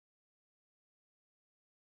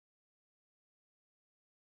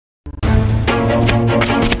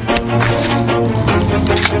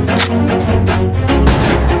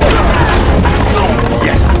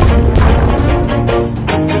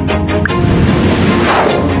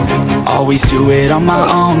Always do it on my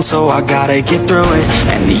own, so I gotta get through it.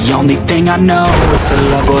 And the only thing I know is to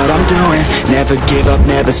love what I'm doing. Never give up,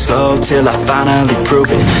 never slow, till I finally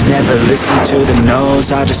prove it. Never listen to the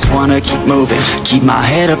no's, I just wanna keep moving. Keep my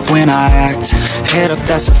head up when I act, head up,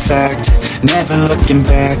 that's a fact. Never looking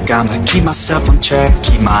back, I'ma keep myself on track.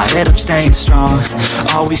 Keep my head up, staying strong,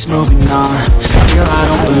 always moving on. Feel I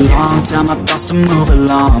don't belong, tell my thoughts to move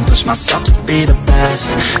along. Push myself to be the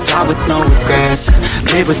best, die with no regrets.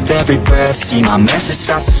 Live with every breath, see my message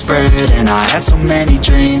start to spread. And I had so many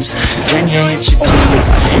dreams, then you hit your teens.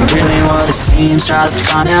 Ain't really what it seems, try to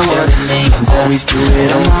find out what it means. Always do it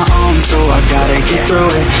on my own, so I gotta get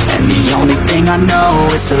through it. And the only thing I know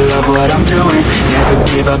is to love what I'm doing. Never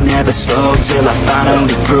give up, never slow, till I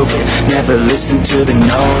finally prove it. Never listen to the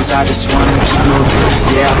no's, I just wanna keep moving.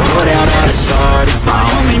 Yeah, I put out all this art, it's my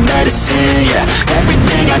only medicine. Yeah,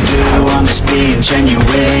 everything I do, I'm just being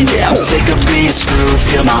genuine. Yeah, I'm sick of being screwed,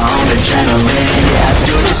 feel my own adrenaline. Yeah, I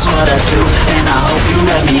do just what I do, and I hope you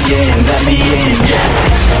let me in, yeah.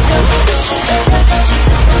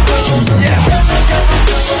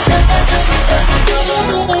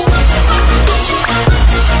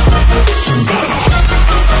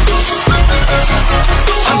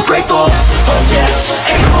 I'm grateful, oh yeah,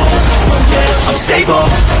 able, oh yeah, I'm stable,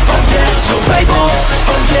 oh yeah, no label,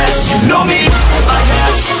 oh yeah, you know me, I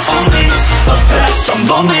have only a path, I'm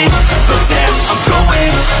lonely, but damn, I'm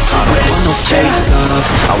going through it. I want no fake love,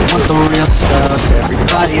 I want the real stuff.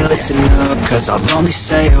 Everybody listen up, cause I'll only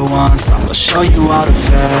say it once. I'm gonna show you all the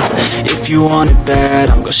path, if you want it bad.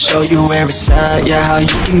 I'm gonna show you where it's at, yeah, how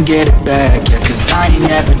you can get it back. Yeah, cause I ain't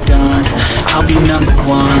never done, I'll be number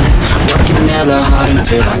one. Working hella hard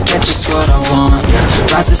until I get just what I want.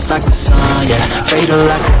 Yeah, rises like the sun, yeah, fatal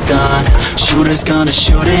like a gun. Shooters gonna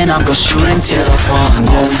shoot and I'm gonna shoot until I won.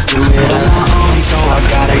 Yeah, always do it on my own, so I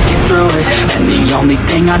gotta get through it. And the only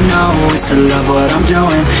thing I know is to love what I'm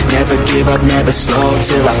doing. Never give up, never slow,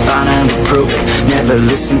 till I finally prove it. Never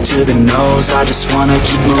listen to the no's, I just wanna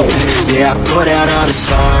keep moving. Yeah, I put out all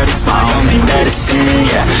this art, it's my only medicine.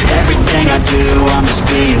 Yeah, everything I do, I'm just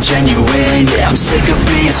being genuine. Yeah, I'm sick of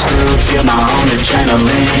being screwed, feel my own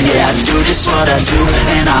adrenaline. Yeah, I do just what I do,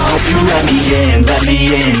 and I hope you let me in,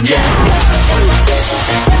 yeah.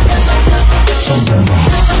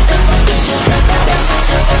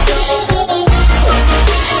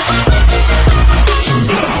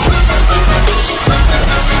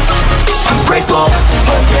 I'm grateful,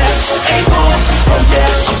 oh yeah, able, oh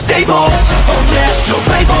yeah, I'm stable, oh yeah, no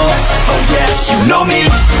label, oh yeah, you know me,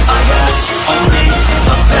 I have only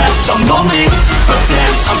a path, I'm lonely, but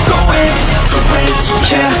damn, I'm going to win,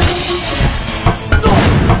 yeah.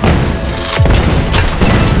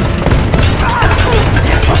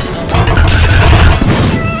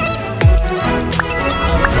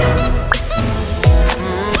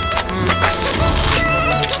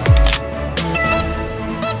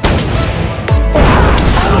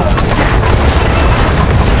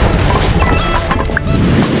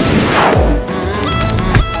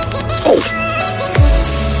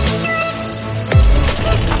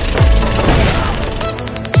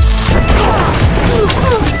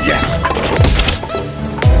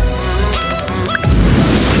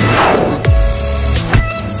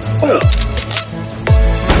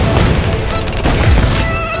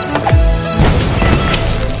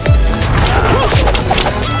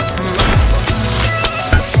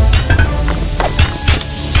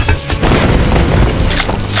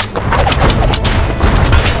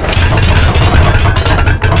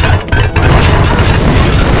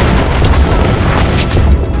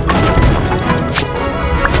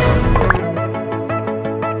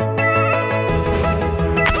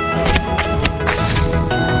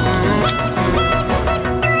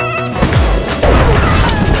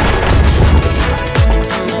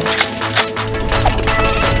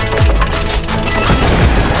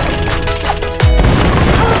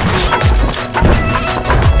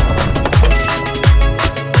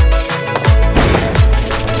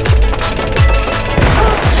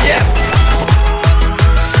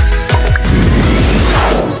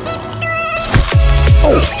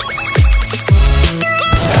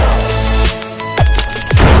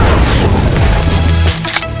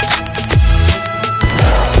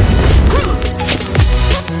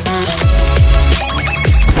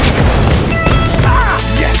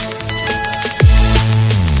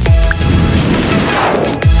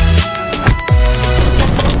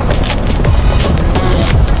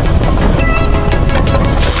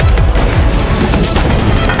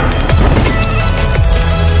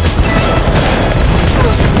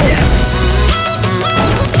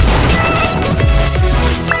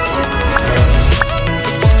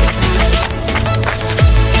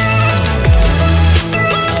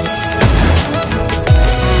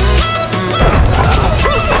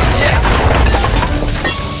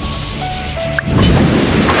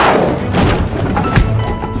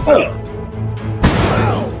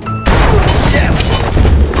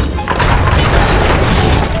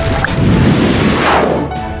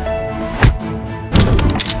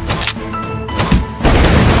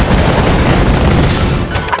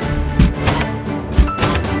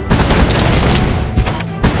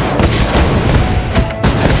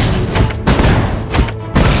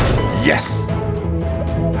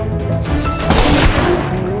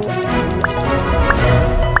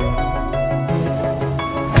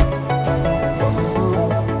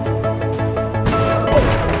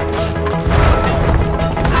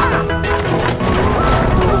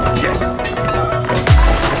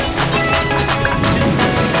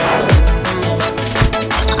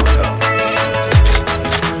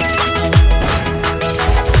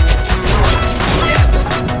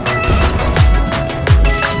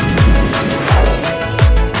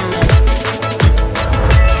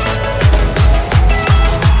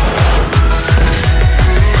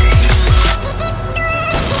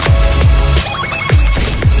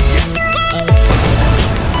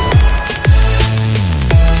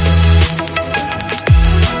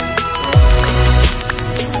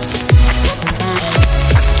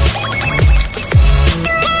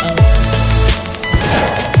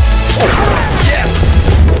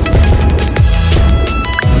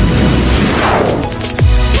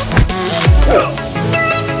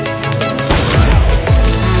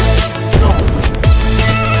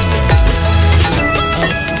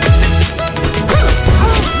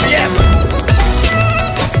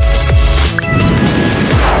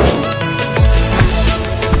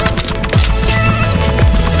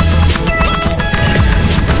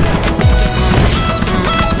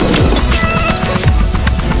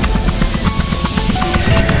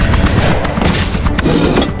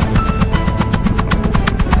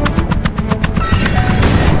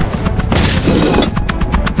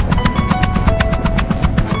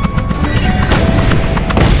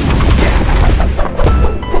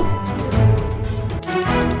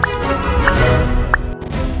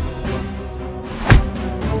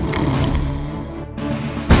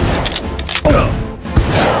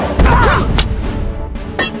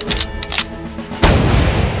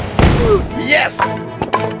 Yes!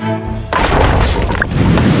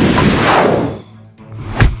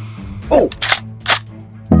 Oh!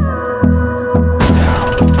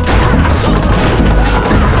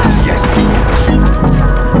 Yes!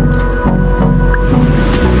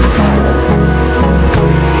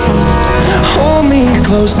 Hold me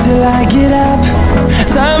close till I get up.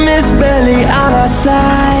 Time is barely on our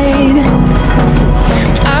side.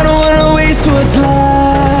 I don't wanna waste what's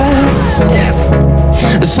left. Yes!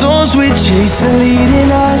 The storms we chase are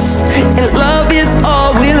leading us, and love is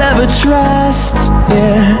all we'll ever trust.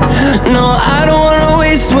 Yeah, no, I don't wanna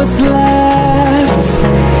waste what's left.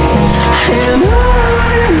 And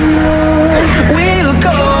on we'll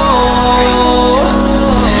go,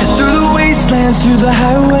 through the wastelands, through the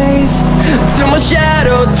highways, till my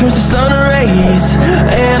shadow turns to sun rays.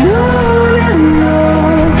 And on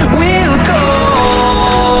we'll go,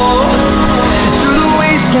 through the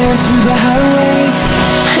wastelands, through the highways,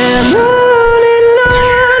 and on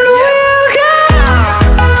we'll go.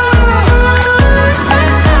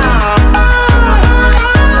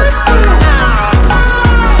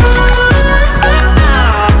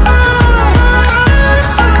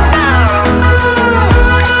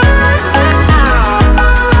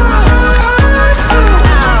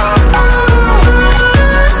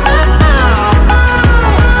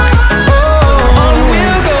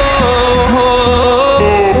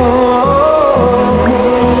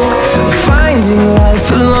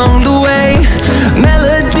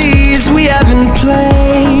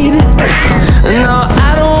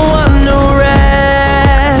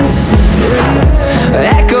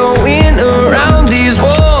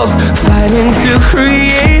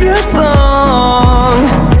 Create a song.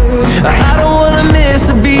 I don't wanna miss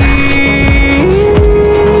a beat.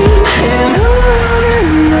 And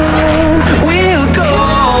on we'll go,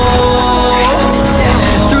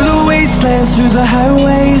 through the wastelands, through the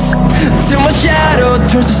highways, till my shadow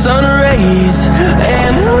turns to sun rays.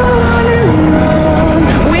 And on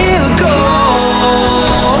we'll go,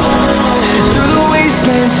 through the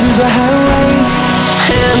wastelands, through the highways,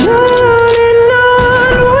 and on.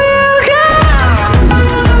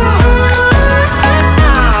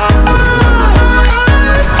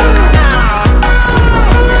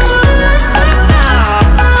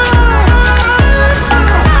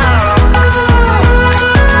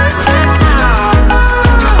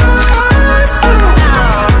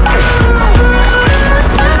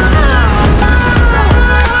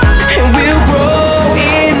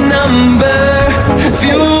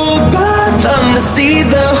 See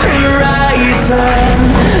the horizon,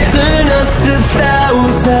 turn us to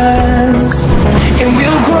thousands, and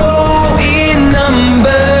we'll grow in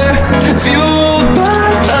number, fueled by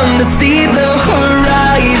them to see the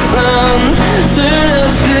horizon, turn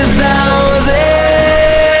us to thousands.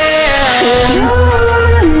 And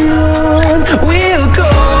on we'll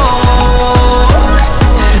go,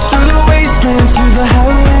 through the wastelands, through the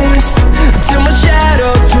highways, till my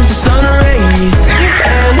shadow turns to sun rays.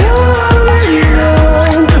 And on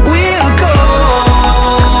we'll go,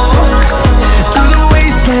 through the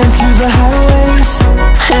wastelands, through the highways,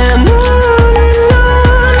 and on we'll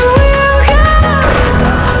go.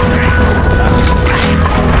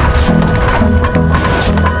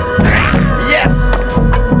 Yes!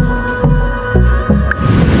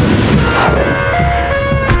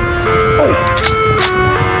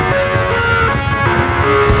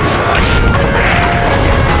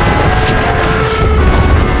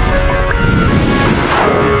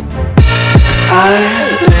 I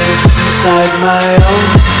live inside my own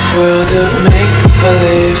world of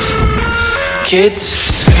make-believe. Kids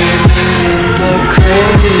screaming in the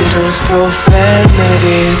cradles,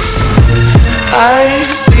 profanities. I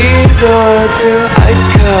see the world through eyes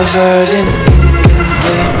covered in ink and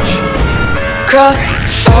bleach. Cross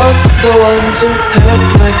out the ones who heard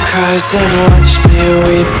my cries and watched me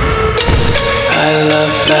weep. I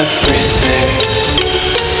love everything.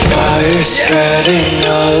 Fire spreading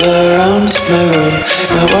all around my room.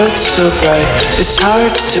 My world's so bright, it's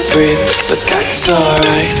hard to breathe, but that's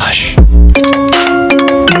alright. Hush.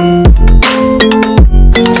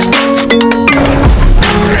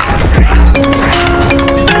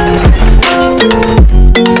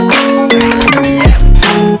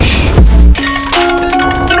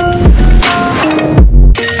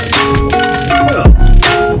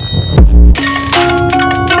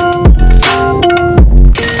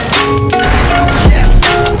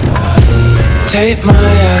 Tape my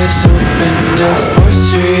eyes open to force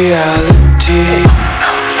reality.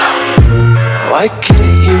 Why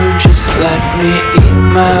can't you just let me eat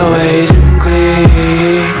my weight in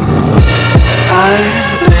glee? I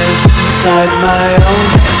live inside my own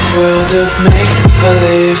world of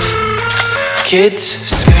make-believe. Kids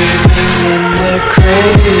screaming in their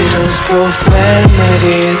cradles,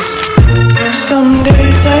 profanities. Some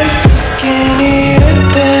days I feel skinnier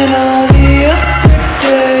than all the other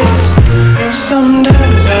days.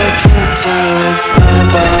 Sometimes I can't tell if my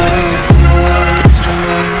body belongs to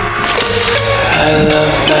me. I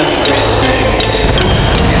love everything.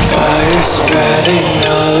 Fire spreading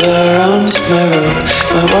all around my room.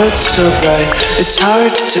 My world's so bright, it's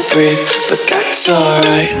hard to breathe, but that's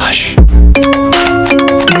alright. Hush.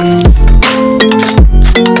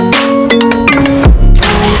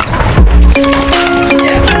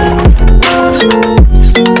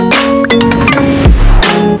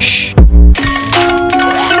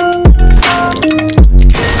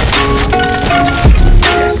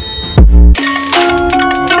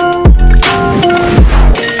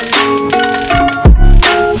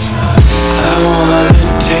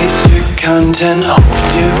 Content,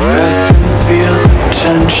 hold your breath and feel the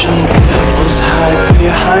tension. Devils hide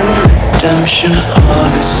behind redemption.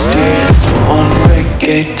 Honesty is a one-way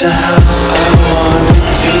gate to hell. I wanna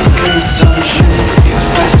taste consumption. Breathe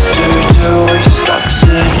faster to waste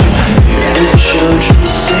oxygen. Hear the children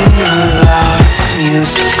sing aloud. It's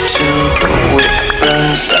music till the wick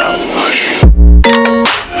burns out. Hush.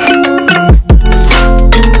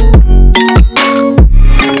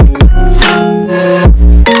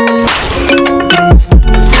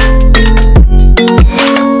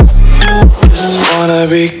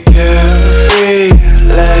 Be carefree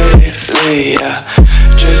lately, yeah.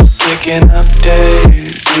 Just kicking up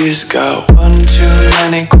daisies. Got one too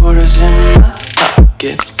many quarters in my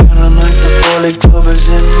pocket. Counting like the four-leaf clovers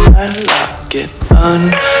in my locket.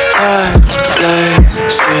 Untied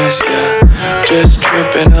laces, yeah. Just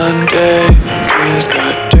tripping on daydreams.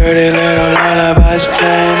 Got dirty little lullabies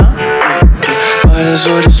playing on repeat. Might as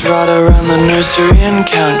well just ride around the nursery and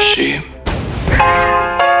count sheep.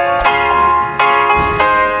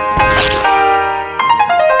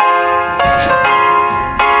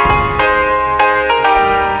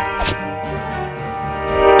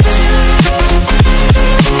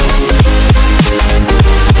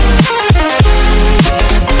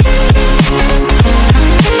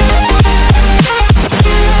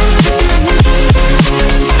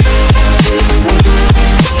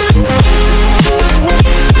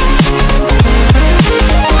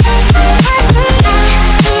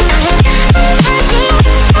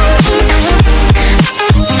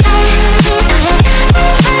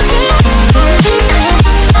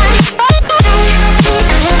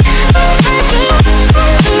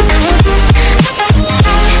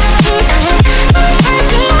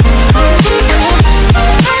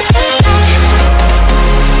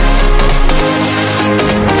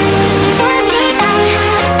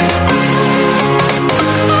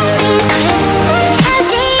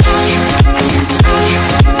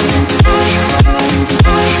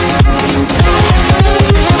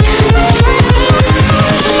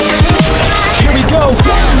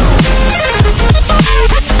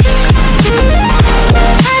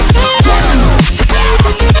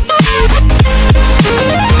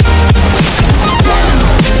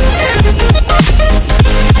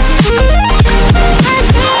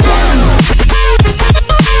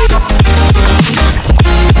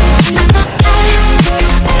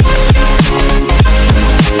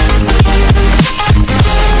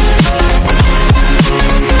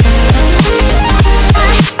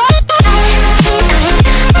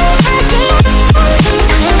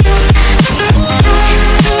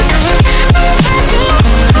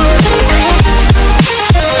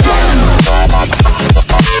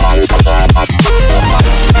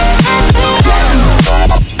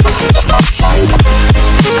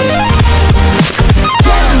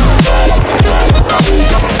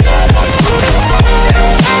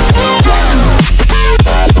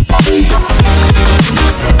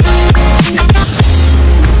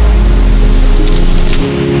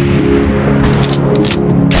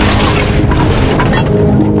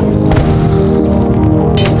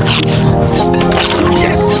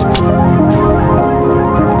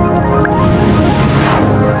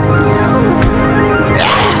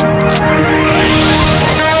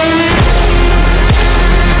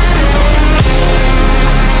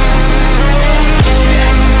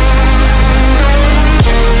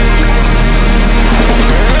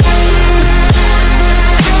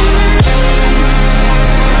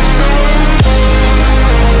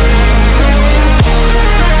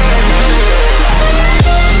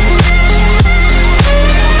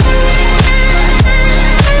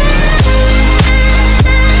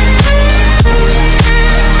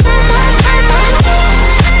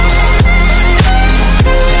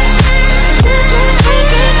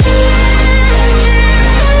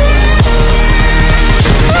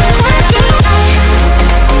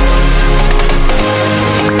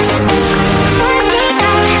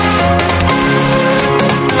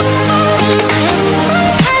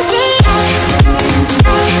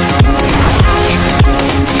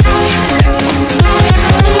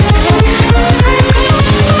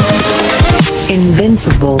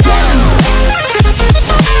 responsible.